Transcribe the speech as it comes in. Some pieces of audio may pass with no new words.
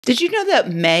Did you know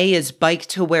that May is Bike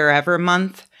to Wherever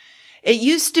month? It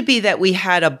used to be that we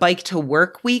had a Bike to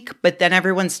Work week, but then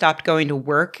everyone stopped going to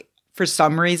work for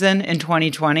some reason in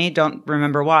 2020. Don't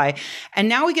remember why. And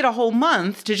now we get a whole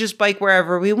month to just bike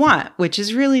wherever we want, which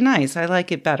is really nice. I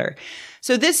like it better.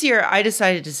 So this year I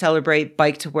decided to celebrate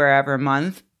Bike to Wherever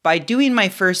month by doing my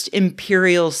first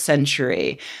Imperial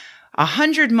Century,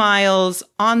 100 miles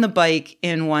on the bike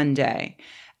in one day.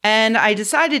 And I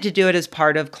decided to do it as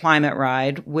part of Climate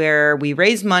Ride, where we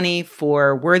raise money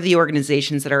for worthy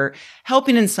organizations that are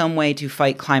helping in some way to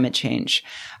fight climate change.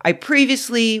 I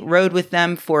previously rode with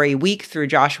them for a week through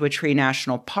Joshua Tree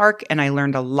National Park, and I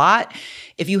learned a lot.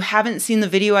 If you haven't seen the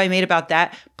video I made about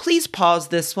that, please pause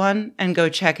this one and go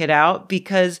check it out,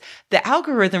 because the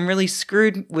algorithm really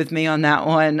screwed with me on that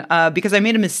one, because I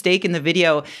made a mistake in the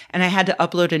video and I had to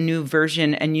upload a new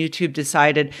version, and YouTube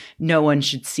decided no one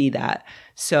should see that.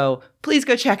 So please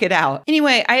go check it out.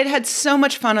 Anyway, I had had so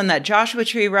much fun on that Joshua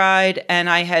Tree ride, and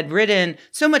I had ridden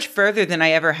so much further than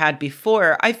I ever had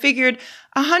before. I figured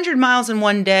 100 miles in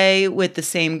one day with the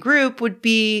same group would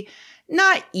be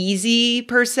not easy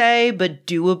per se, but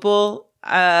doable.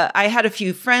 I had a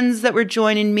few friends that were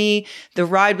joining me. The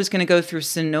ride was going to go through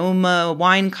Sonoma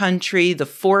wine country. The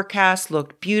forecast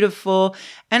looked beautiful,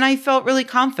 and I felt really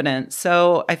confident.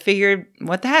 So I figured,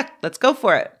 what the heck, let's go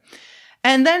for it.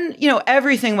 And then,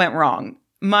 everything went wrong.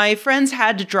 My friends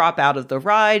had to drop out of the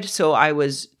ride, so I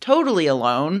was totally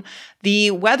alone.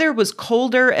 The weather was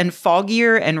colder and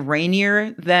foggier and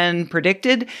rainier than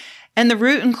predicted. And the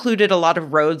route included a lot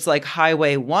of roads like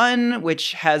Highway 1,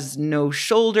 which has no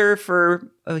shoulder for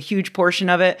a huge portion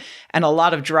of it, and a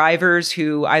lot of drivers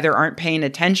who either aren't paying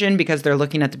attention because they're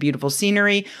looking at the beautiful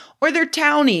scenery, or they're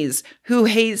townies who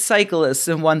hate cyclists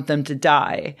and want them to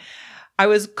die. I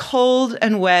was cold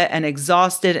and wet and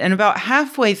exhausted, and about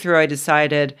halfway through I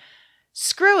decided,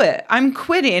 screw it, I'm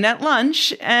quitting at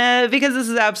lunch because this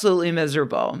is absolutely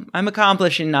miserable. I'm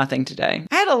accomplishing nothing today.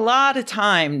 I had a lot of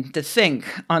time to think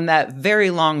on that very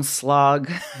long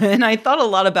slog, and I thought a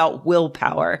lot about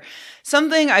willpower,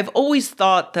 something I've always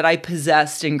thought that I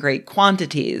possessed in great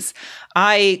quantities.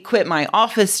 I quit my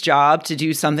office job to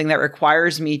do something that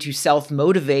requires me to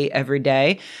self-motivate every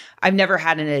day. I've never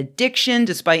had an addiction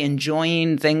despite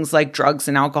enjoying things like drugs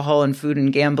and alcohol and food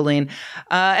and gambling.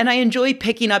 And I enjoy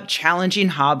picking up challenging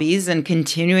hobbies and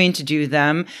continuing to do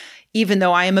them, even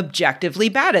though I am objectively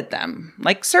bad at them,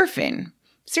 like surfing.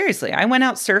 Seriously, I went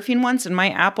out surfing once and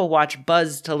my Apple Watch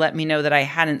buzzed to let me know that I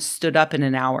hadn't stood up in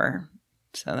an hour.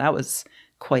 So that was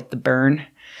quite the burn.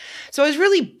 So I was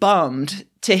really bummed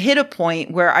to hit a point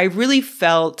where I really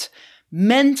felt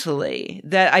mentally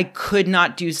that I could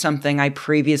not do something I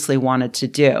previously wanted to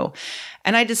do.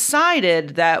 And I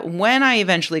decided that when I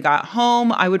eventually got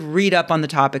home, I would read up on the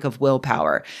topic of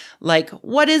willpower. Like,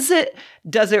 what is it?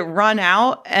 Does it run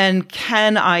out? And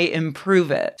can I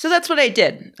improve it? So that's what I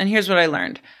did. And here's what I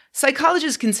learned.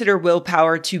 Psychologists consider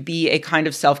willpower to be a kind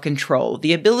of self-control,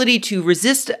 the ability to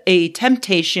resist a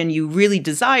temptation you really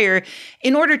desire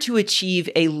in order to achieve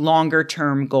a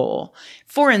longer-term goal.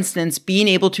 For instance, being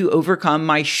able to overcome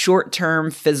my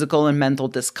short-term physical and mental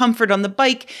discomfort on the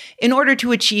bike in order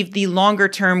to achieve the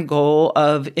longer-term goal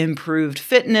of improved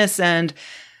fitness and,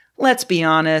 let's be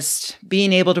honest,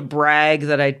 being able to brag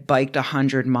that I biked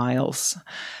 100 miles.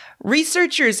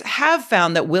 Researchers have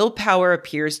found that willpower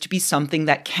appears to be something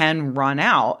that can run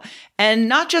out, and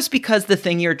not just because the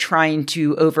thing you're trying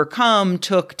to overcome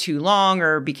took too long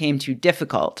or became too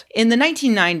difficult. In the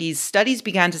 1990s, studies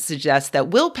began to suggest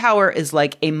that willpower is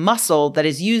like a muscle that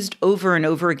is used over and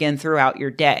over again throughout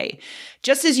your day.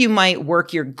 Just as you might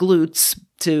work your glutes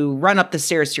to run up the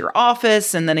stairs to your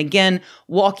office, and then again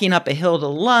walking up a hill to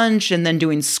lunch, and then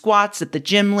doing squats at the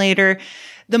gym later,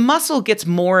 the muscle gets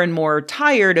more and more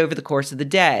tired over the course of the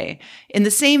day. In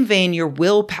the same vein, your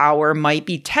willpower might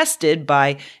be tested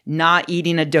by not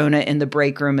eating a donut in the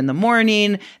break room in the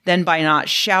morning, then by not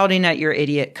shouting at your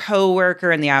idiot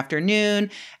coworker in the afternoon,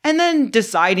 and then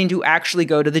deciding to actually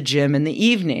go to the gym in the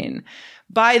evening.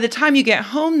 By the time you get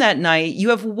home that night,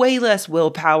 you have way less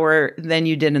willpower than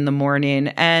you did in the morning.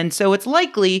 And so it's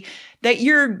likely that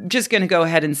you're just going to go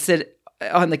ahead and sit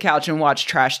on the couch and watch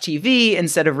trash TV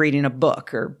instead of reading a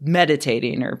book or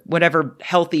meditating or whatever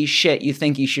healthy shit you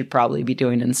think you should probably be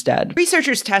doing instead.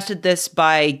 Researchers tested this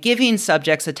by giving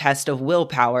subjects a test of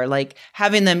willpower, like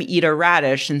having them eat a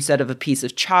radish instead of a piece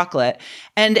of chocolate,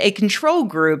 and a control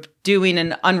group doing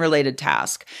an unrelated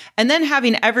task, and then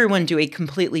having everyone do a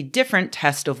completely different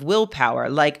test of willpower,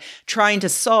 like trying to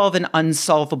solve an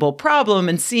unsolvable problem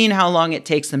and seeing how long it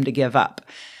takes them to give up.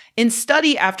 In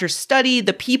study after study,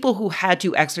 the people who had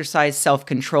to exercise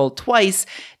self-control twice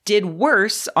did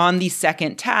worse on the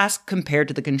second task compared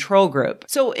to the control group.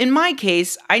 So in my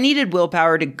case, I needed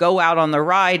willpower to go out on the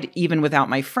ride even without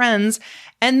my friends,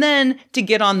 and then to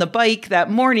get on the bike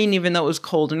that morning even though it was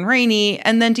cold and rainy,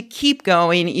 and then to keep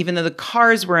going even though the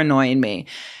cars were annoying me.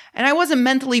 And I wasn't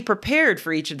mentally prepared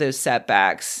for each of those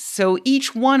setbacks, so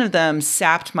each one of them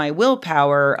sapped my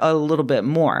willpower a little bit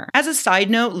more. As a side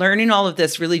note, learning all of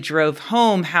this really drove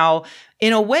home how,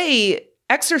 in a way,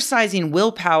 exercising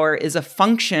willpower is a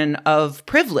function of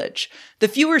privilege. The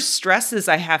fewer stresses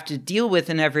I have to deal with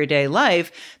in everyday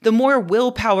life, the more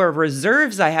willpower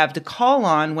reserves I have to call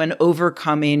on when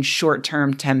overcoming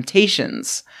short-term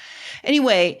temptations.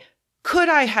 Anyway, could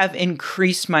I have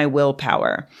increased my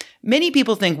willpower? Many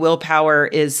people think willpower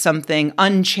is something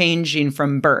unchanging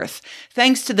from birth,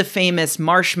 thanks to the famous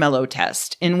marshmallow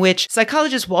test, in which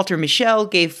psychologist Walter Mischel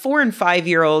gave 4- and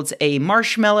 5-year-olds a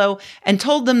marshmallow and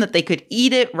told them that they could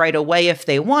eat it right away if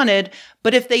they wanted,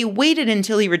 but if they waited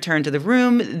until he returned to the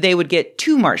room, they would get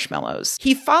 2 marshmallows.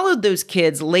 He followed those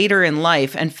kids later in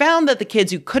life and found that the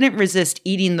kids who couldn't resist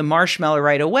eating the marshmallow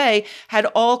right away had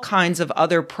all kinds of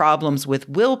other problems with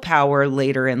willpower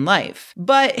later in life.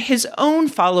 But his own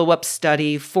follow-up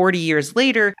study 40 years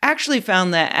later actually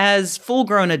found that as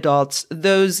full-grown adults,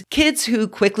 those kids who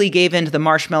quickly gave in to the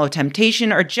marshmallow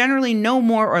temptation are generally no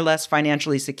more or less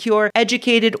financially secure,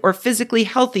 educated, or physically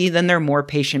healthy than their more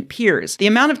patient peers. The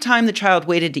amount of time the child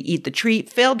waited to eat the treat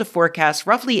failed to forecast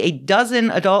roughly a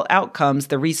dozen adult outcomes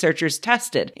the researchers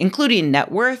tested, including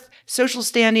net worth, social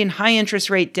standing, high interest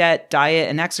rate debt, diet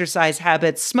and exercise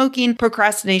habits, smoking,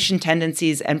 procrastination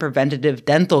tendencies, and preventative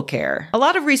dental care. A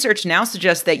lot of research now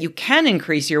suggests that you can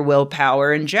increase your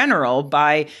willpower in general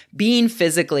by being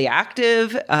physically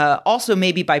active, also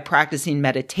maybe by practicing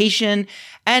meditation,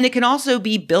 and it can also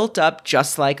be built up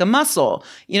just like a muscle.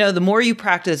 You know, the more you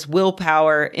practice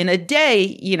willpower in a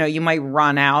day, you might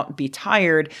run out, be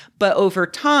tired, but over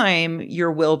time,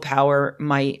 your willpower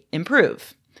might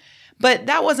improve. But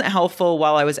that wasn't helpful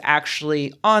while I was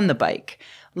actually on the bike.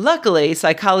 Luckily,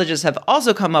 psychologists have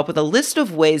also come up with a list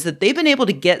of ways that they've been able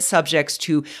to get subjects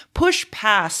to push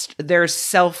past their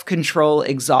self-control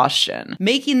exhaustion.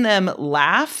 Making them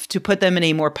laugh to put them in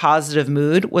a more positive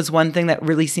mood was one thing that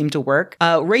really seemed to work.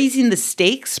 Raising the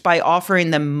stakes by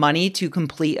offering them money to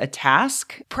complete a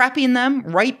task. Prepping them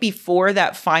right before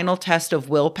that final test of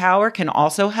willpower can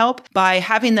also help by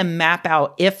having them map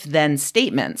out if-then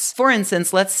statements. For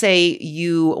instance, let's say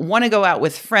you want to go out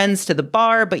with friends to the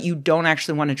bar, but you don't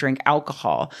actually want to drink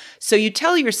alcohol. So you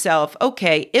tell yourself,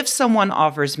 okay, if someone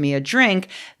offers me a drink,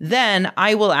 then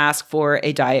I will ask for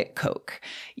a Diet Coke.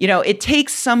 It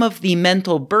takes some of the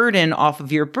mental burden off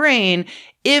of your brain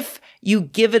if you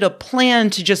give it a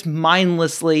plan to just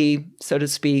mindlessly, so to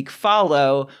speak,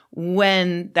 follow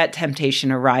when that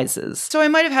temptation arises. So I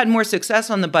might have had more success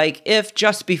on the bike if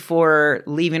just before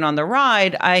leaving on the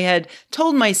ride, I had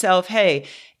told myself, hey,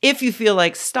 if you feel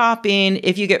like stopping,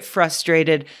 if you get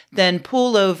frustrated, then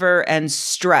pull over and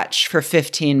stretch for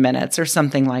 15 minutes or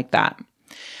something like that.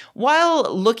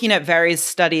 While looking at various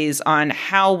studies on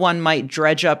how one might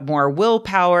dredge up more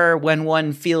willpower when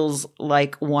one feels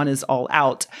like one is all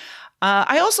out,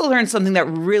 I also learned something that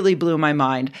really blew my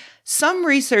mind. Some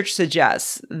research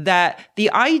suggests that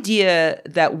the idea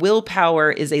that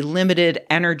willpower is a limited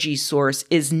energy source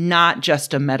is not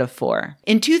just a metaphor.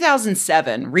 In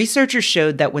 2007, researchers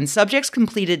showed that when subjects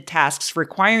completed tasks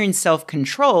requiring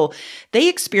self-control, they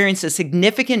experienced a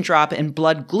significant drop in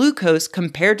blood glucose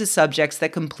compared to subjects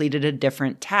that completed a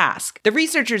different task. The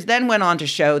researchers then went on to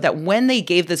show that when they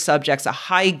gave the subjects a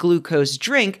high glucose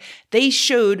drink, they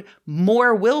showed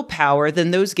more willpower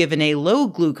than those given a low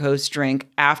glucose drink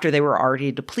after they were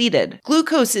already depleted.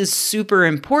 Glucose is super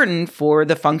important for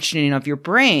the functioning of your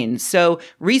brain, so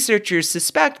researchers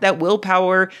suspect that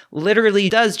willpower literally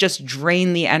does just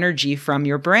drain the energy from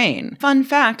your brain. Fun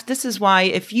fact, this is why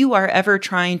if you are ever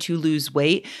trying to lose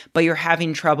weight, but you're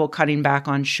having trouble cutting back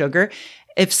on sugar,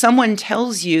 if someone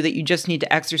tells you that you just need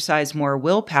to exercise more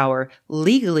willpower,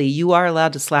 legally you are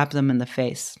allowed to slap them in the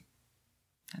face.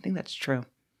 I think that's true.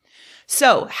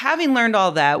 So, having learned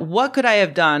all that, what could I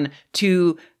have done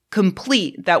to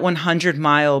complete that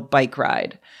 100-mile bike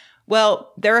ride?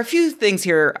 Well, there are a few things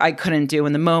here I couldn't do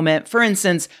in the moment. For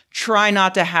instance, try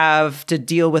not to have to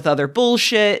deal with other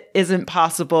bullshit isn't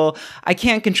possible. I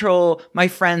can't control my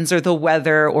friends or the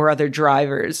weather or other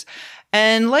drivers.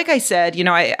 And like I said,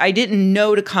 I didn't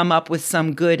know to come up with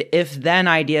some good if-then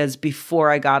ideas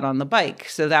before I got on the bike.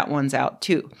 So that one's out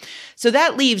too. So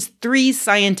that leaves 3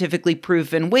 scientifically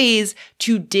proven ways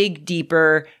to dig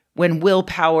deeper when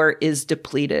willpower is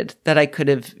depleted that I could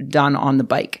have done on the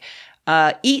bike.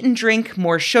 Eat and drink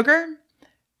more sugar,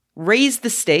 raise the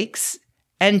stakes,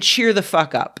 and cheer the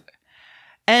fuck up.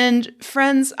 And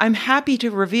friends, I'm happy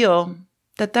to reveal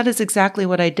that that is exactly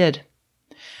what I did.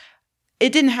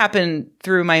 It didn't happen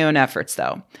through my own efforts,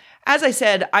 though. As I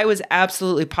said, I was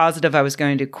absolutely positive I was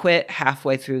going to quit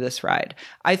halfway through this ride.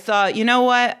 I thought, you know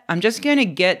what? I'm just going to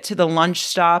get to the lunch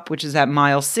stop, which is at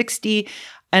mile 60,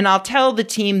 and I'll tell the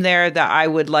team there that I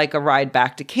would like a ride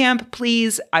back to camp,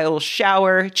 please. I will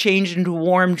shower, change into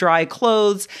warm, dry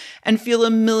clothes, and feel a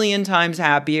million times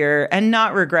happier and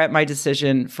not regret my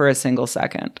decision for a single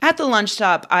second. At the lunch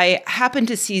stop, I happened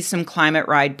to see some climate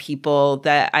ride people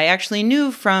that I actually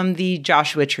knew from the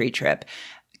Joshua Tree trip.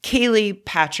 Kaylee,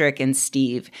 Patrick, and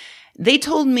Steve. They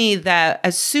told me that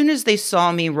as soon as they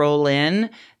saw me roll in,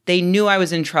 they knew I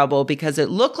was in trouble because it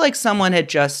looked like someone had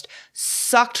just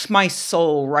sucked my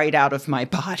soul right out of my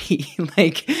body.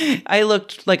 Like I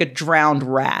looked like a drowned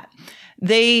rat.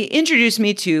 They introduced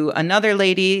me to another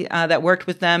lady that worked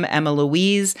with them, Emma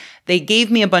Louise. They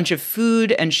gave me a bunch of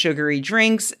food and sugary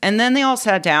drinks, and then they all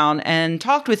sat down and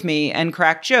talked with me and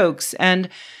cracked jokes. And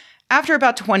after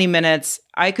about 20 minutes,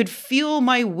 I could feel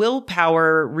my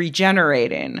willpower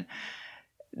regenerating.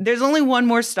 There's only one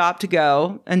more stop to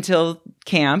go until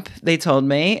camp, they told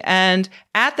me. And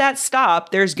at that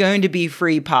stop, there's going to be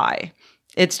free pie.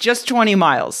 It's just 20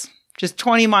 miles, just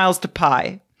 20 miles to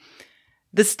pie.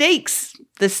 The stakes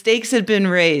had been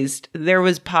raised. There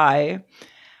was pie.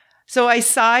 So I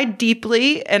sighed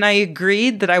deeply and I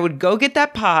agreed that I would go get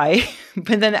that pie.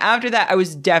 But then after that, I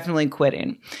was definitely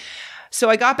quitting. So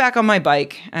I got back on my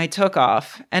bike and I took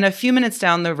off. And a few minutes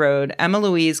down the road, Emma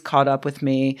Louise caught up with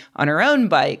me on her own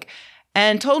bike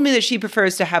and told me that she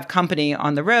prefers to have company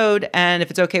on the road. And if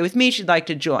it's okay with me, she'd like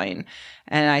to join.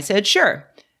 And I said, sure.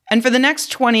 And for the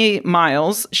next 20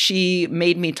 miles, she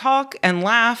made me talk and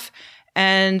laugh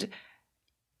and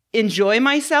enjoy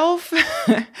myself.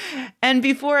 And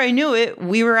before I knew it,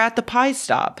 we were at the pie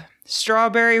stop.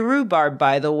 Strawberry rhubarb,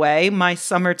 by the way, my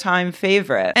summertime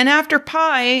favorite. And after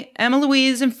pie, Emma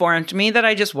Louise informed me that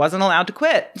I just wasn't allowed to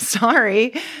quit.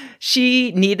 Sorry.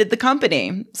 She needed the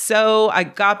company. So I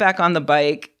got back on the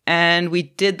bike and we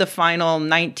did the final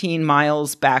 19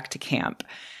 miles back to camp.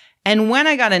 And when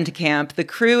I got into camp, the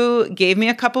crew gave me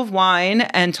a cup of wine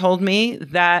and told me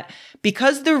that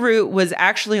because the route was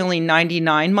actually only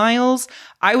 99 miles,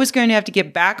 I was going to have to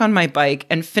get back on my bike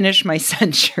and finish my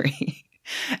century.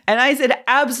 And I said,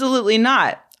 absolutely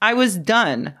not. I was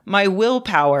done. My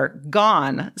willpower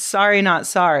gone. Sorry, not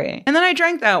sorry. And then I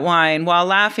drank that wine while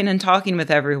laughing and talking with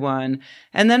everyone.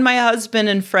 And then my husband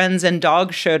and friends and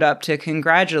dog showed up to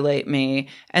congratulate me.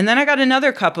 And then I got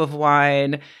another cup of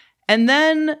wine. And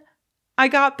then I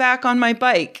got back on my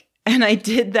bike and I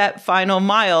did that final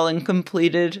mile and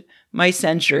completed my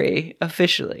century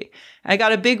officially. I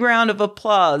got a big round of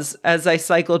applause as I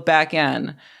cycled back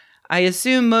in. I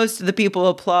assume most of the people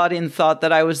applauding thought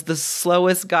that I was the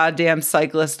slowest goddamn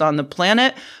cyclist on the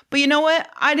planet. But you know what?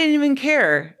 I didn't even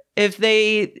care if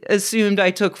they assumed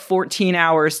I took 14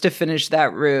 hours to finish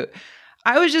that route.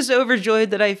 I was just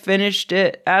overjoyed that I finished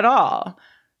it at all.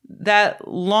 That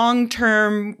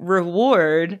long-term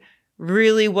reward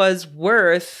really was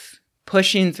worth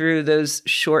pushing through those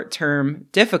short-term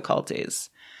difficulties.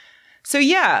 So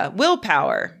yeah,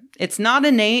 willpower. It's not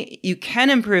innate. You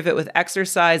can improve it with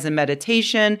exercise and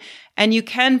meditation, and you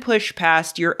can push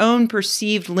past your own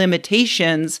perceived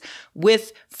limitations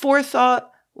with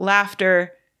forethought,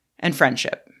 laughter, and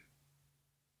friendship.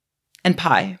 And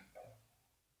pie.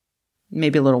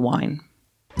 Maybe a little wine.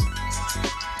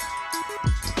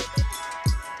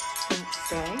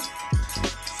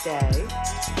 Stay.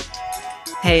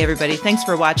 Hey everybody, thanks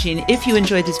for watching. If you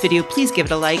enjoyed this video, please give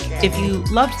it a like. If you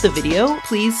loved the video,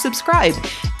 please subscribe.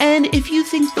 And if you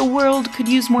think the world could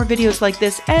use more videos like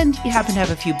this and you happen to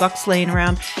have a few bucks laying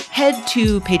around, head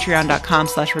to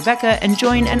patreon.com/Rebecca and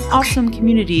join an awesome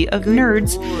community of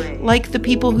nerds like the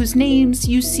people whose names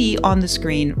you see on the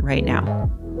screen right now.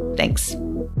 Thanks.